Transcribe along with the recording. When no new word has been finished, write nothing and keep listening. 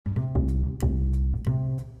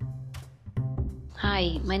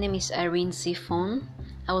Hi, my name is Irene Zifon.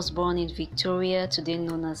 I was born in Victoria, today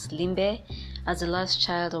known as Limbe, as the last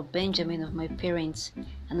child of Benjamin of my parents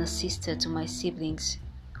and a sister to my siblings,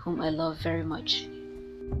 whom I love very much.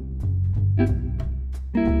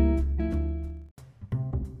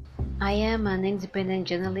 I am an independent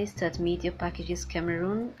journalist at Media Packages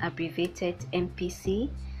Cameroon, abbreviated MPC,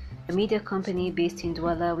 a media company based in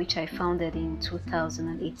Douala which I founded in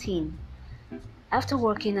 2018. After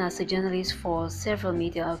working as a journalist for several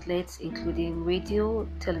media outlets, including radio,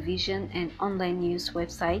 television, and online news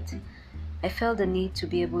websites, I felt the need to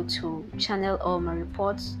be able to channel all my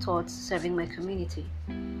reports towards serving my community.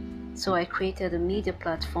 So I created a media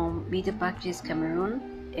platform, Media Packages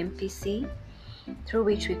Cameroon, MPC, through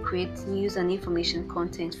which we create news and information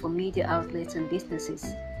content for media outlets and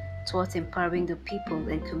businesses towards empowering the people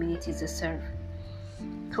and communities they serve.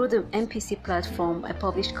 Through the MPC platform, I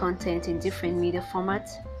publish content in different media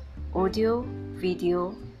formats, audio,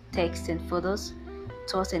 video, text, and photos,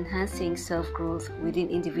 towards enhancing self-growth within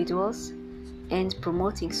individuals and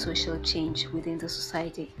promoting social change within the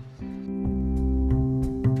society.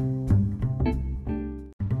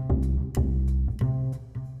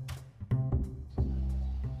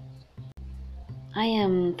 I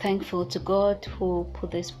am thankful to God who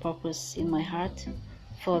put this purpose in my heart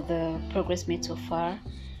for the progress made so far,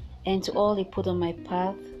 and to all He put on my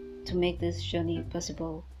path to make this journey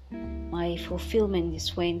possible. My fulfillment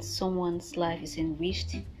is when someone's life is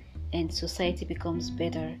enriched and society becomes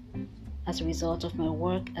better as a result of my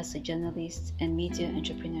work as a journalist and media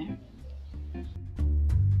entrepreneur.